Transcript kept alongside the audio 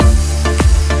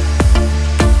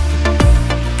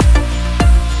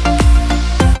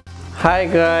Hi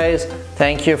guys,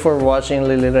 thank you for watching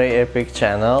Lily Epic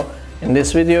channel. In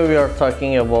this video we are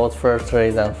talking about fair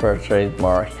trade and fair trade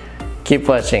mark. Keep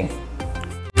watching.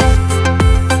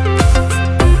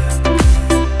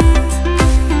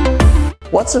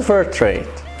 What's a fair trade?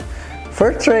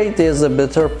 Fair trade is a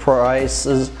better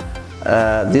prices,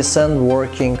 decent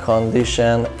working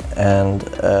condition, and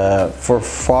for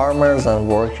farmers and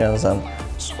workers, and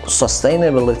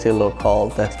sustainability local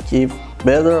that give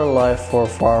better life for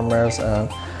farmers and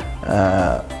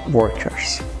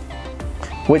workers.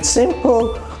 With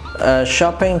simple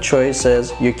shopping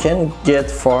choices, you can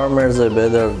get farmers a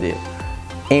better deal.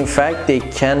 In fact, they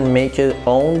can make their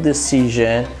own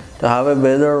decision to have a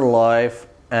better life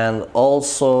and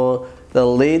also the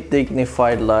lead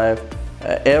dignified life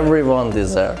everyone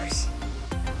deserves.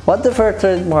 What the fair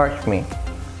trade mark mean?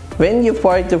 When you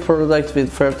buy the product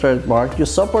with fair trade mark, you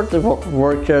support the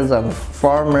workers and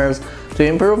farmers to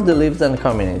improve the lives and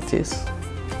communities.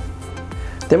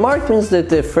 The mark means that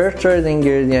the fair trade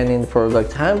ingredient in the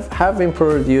product have been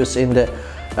produced in the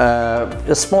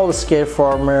small scale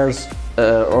farmers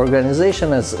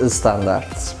organization as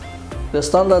standards. The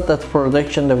standard that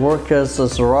protects the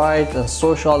workers' rights and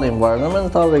social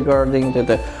environmental regarding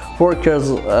the workers'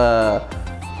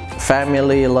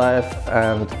 family life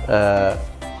and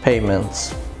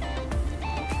payments.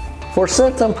 For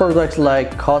certain products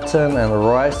like cotton and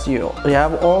rice, you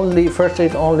have only fair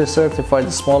trade only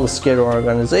certified small scale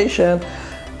organization,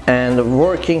 and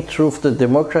working through the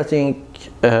democratic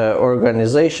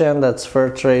organization that's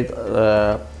fair trade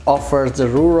offers the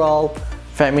rural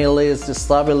families the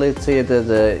stability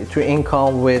to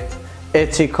income with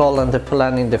ethical and the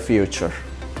plan in the future.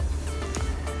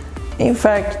 In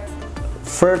fact,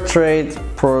 fair trade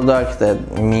product that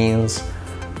means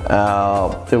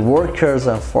the workers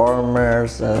and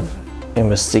farmers have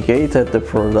investigated the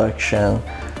production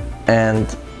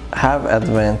and have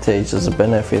advantages,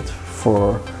 benefit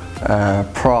for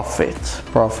profit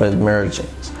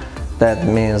margins. That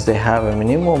means they have a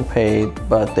minimum paid,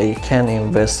 but they can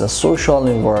invest in social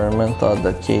environmental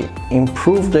that can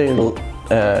improve their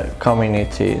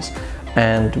communities,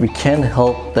 and we can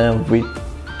help them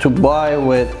to buy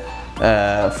with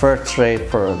fair trade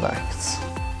products.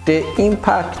 The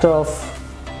impact of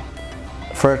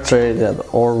fair trade at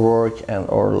our work and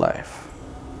our life.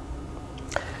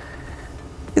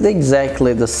 It's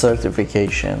exactly the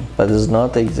certification, but it's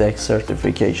not exact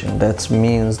certification. That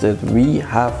means that we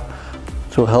have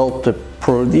to help the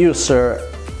producer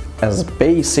as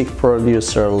basic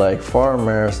producer like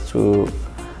farmers to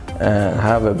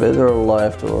have a better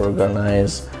life, to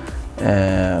organize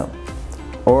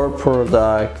our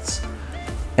products,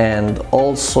 and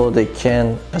also they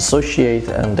can associate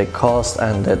and the cost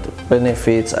and the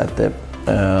benefits at the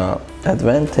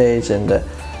advantage and the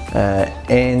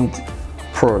end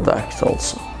product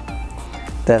also.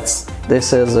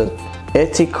 This is an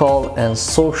ethical and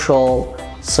social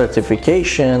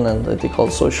certification and ethical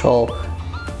social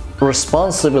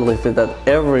responsibility that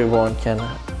everyone can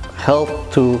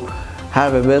help to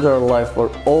have a better life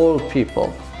for all people.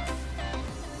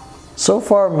 So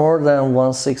far, more than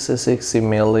 160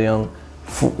 million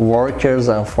workers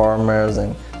and farmers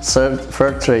and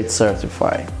fair trade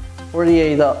certified.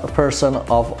 48%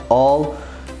 of all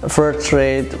fair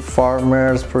trade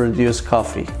farmers produce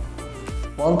coffee.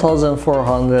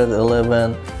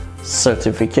 1,411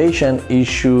 certification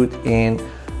issued in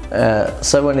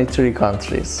 73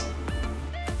 countries.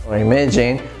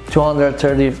 Imagine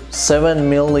 $237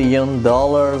 million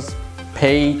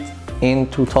paid in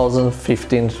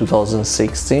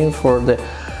 2015-2016 for the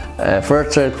fair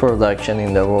trade production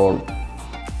in the world.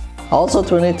 Also,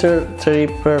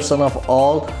 23% of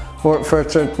all fair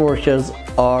trade workers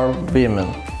are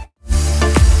women.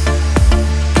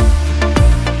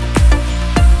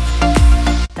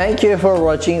 Thank you for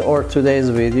watching our today's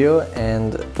video,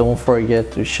 and don't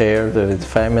forget to share with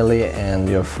family and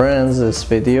your friends this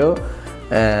video.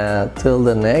 Till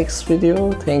the next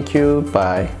video, thank you,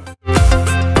 bye.